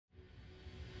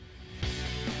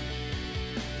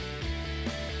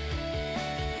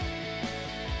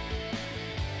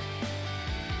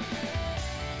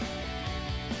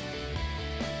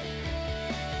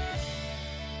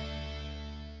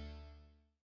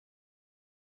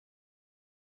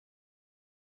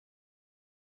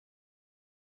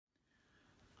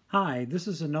Hi, this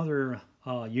is another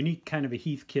unique kind of a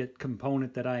Heathkit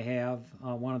component that I have.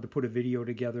 I wanted to put a video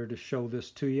together to show this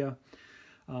to you.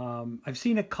 I've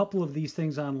seen a couple of these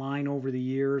things online over the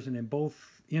years, and in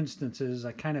both instances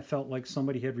I kind of felt like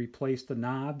somebody had replaced the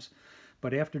knobs.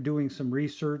 But after doing some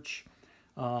research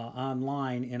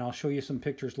online, and I'll show you some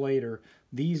pictures later,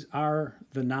 these are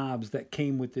the knobs that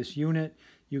came with this unit.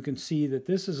 You can see that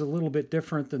this is a little bit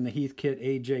different than the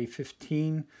Heathkit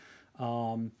AJ15.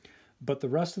 But the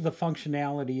rest of the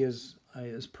functionality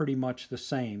is pretty much the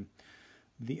same.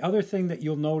 The other thing that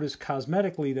you'll notice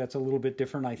cosmetically that's a little bit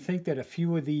different, I think that a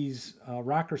few of these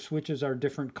rocker switches are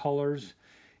different colors.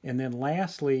 And then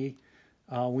lastly,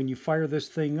 when you fire this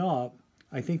thing up,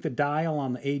 I think the dial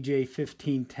on the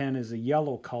AJ1510 is a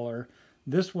yellow color.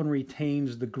 This one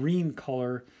retains the green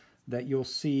color that you'll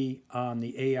see on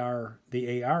the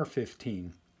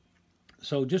AR15.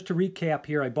 So just to recap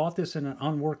here, I bought this in an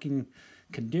unworking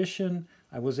condition.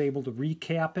 I was able to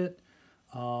recap it.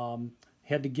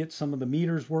 Had to get some of the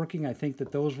meters working. I think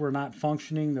that those were not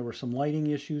functioning. There were some lighting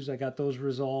issues. I got those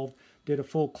resolved. Did a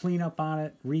full cleanup on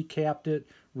it, recapped it,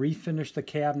 refinished the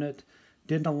cabinet,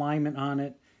 did an alignment on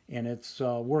it, and it's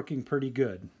working pretty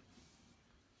good.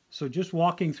 So just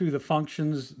walking through the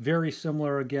functions, very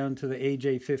similar again to the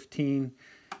AJ15.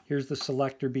 Here's the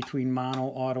selector between mono,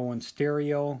 auto, and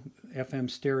stereo. FM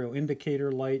stereo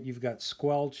indicator light. You've got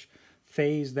squelch,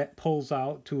 phase that pulls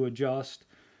out to adjust.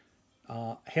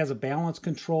 Has a balance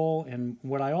control, and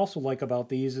what I also like about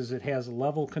these is it has a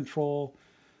level control,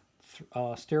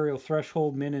 stereo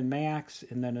threshold min and max,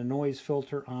 and then a noise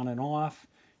filter on and off,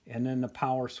 and then the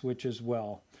power switch as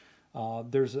well.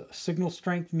 There's a signal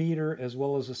strength meter as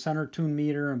well as a center tune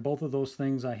meter, and both of those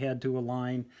things I had to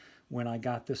align when I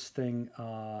got this thing.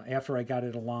 After I got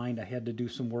it aligned, I had to do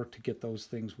some work to get those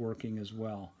things working as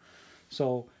well.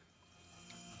 So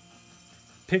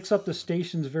picks up the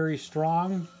stations very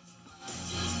strong.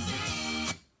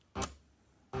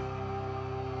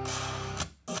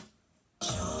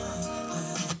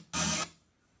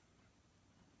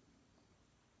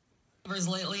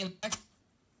 Lately in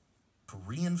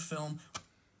Korean film.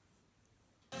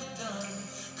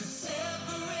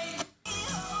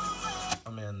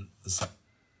 I'm in the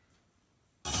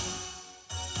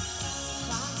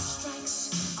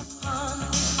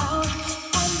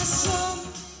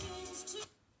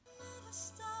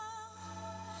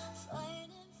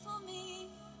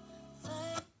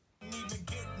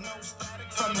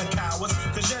from the cowards,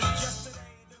 'cause yesterday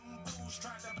them fools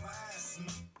tried to blast me.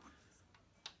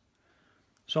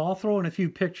 So I'll throw in a few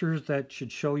pictures that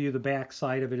should show you the back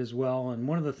side of it as well. And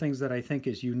one of the things that I think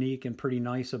is unique and pretty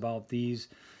nice about these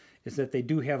is that they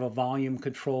do have a volume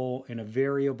control and a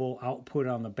variable output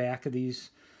on the back of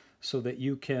these, so that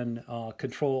you can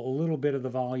control a little bit of the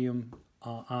volume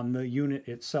on the unit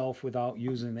itself without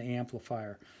using the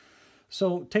amplifier.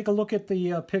 So take a look at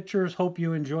the pictures. Hope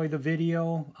you enjoy the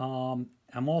video.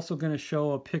 I'm also going to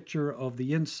show a picture of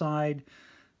the inside,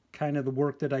 kind of the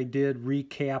work that I did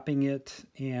recapping it,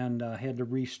 and had to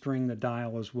restring the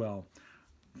dial as well.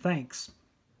 Thanks.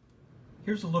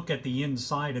 Here's a look at the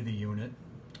inside of the unit.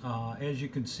 As you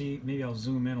can see, maybe I'll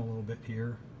zoom in a little bit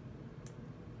here.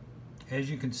 As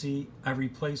you can see, I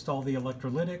replaced all the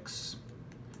electrolytics.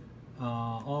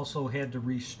 Also had to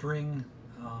restring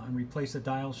and replace the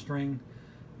dial string.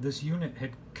 This unit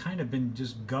had kind of been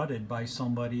just gutted by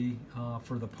somebody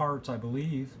for the parts, I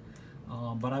believe.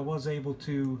 But I was able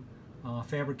to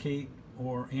fabricate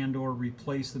or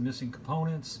replace the missing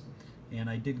components, and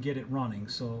I did get it running.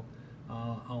 So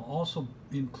I'll also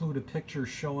include a picture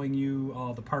showing you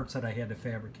the parts that I had to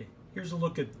fabricate. Here's a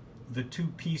look at the two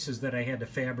pieces that I had to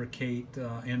fabricate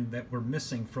and that were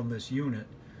missing from this unit.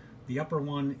 The upper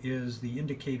one is the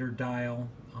indicator dial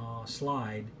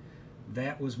slide.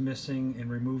 That was missing and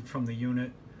removed from the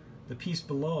unit. The piece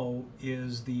below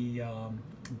is the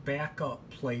backup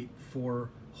plate for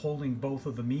holding both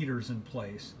of the meters in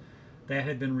place. That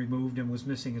had been removed and was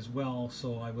missing as well,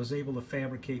 so I was able to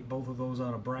fabricate both of those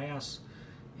out of brass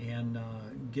and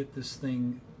get this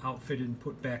thing outfitted and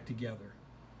put back together.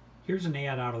 Here's an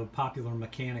ad out of the Popular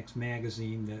Mechanics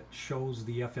magazine that shows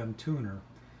the FM tuner.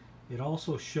 It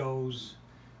also shows,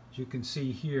 as you can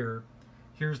see here,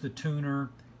 here's the tuner.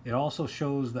 It also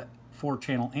shows the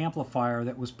 4-channel amplifier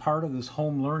that was part of this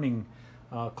home learning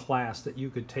class that you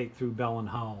could take through Bell and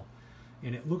Howell.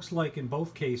 And it looks like in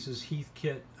both cases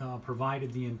Heathkit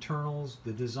provided the internals,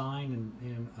 the design,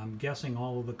 and I'm guessing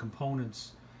all of the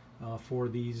components for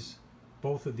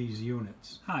both of these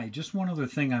units. Hi, just one other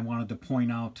thing I wanted to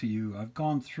point out to you. I've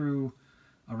gone through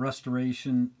a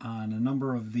restoration on a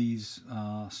number of these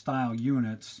style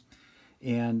units,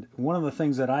 And one of the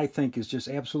things that I think is just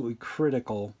absolutely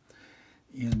critical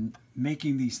in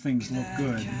making these things look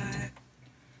good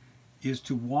is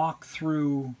to walk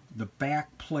through the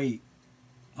back plate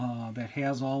that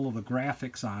has all of the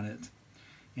graphics on it,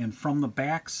 and from the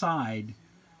back side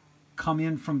come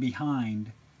in from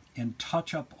behind and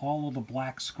touch up all of the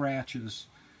black scratches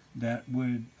that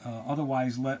would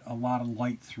otherwise let a lot of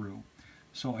light through.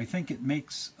 So I think it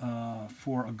makes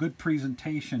for a good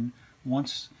presentation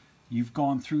once you've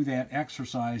gone through that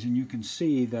exercise, and you can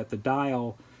see that the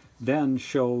dial then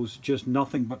shows just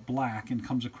nothing but black and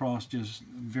comes across just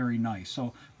very nice.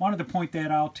 So wanted to point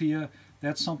that out to you.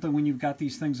 That's something when you've got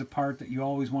these things apart that you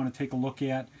always want to take a look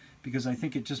at, because I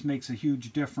think it just makes a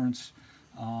huge difference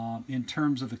in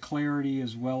terms of the clarity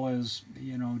as well as,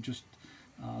 you know, just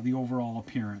the overall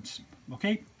appearance.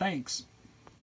 Okay, thanks.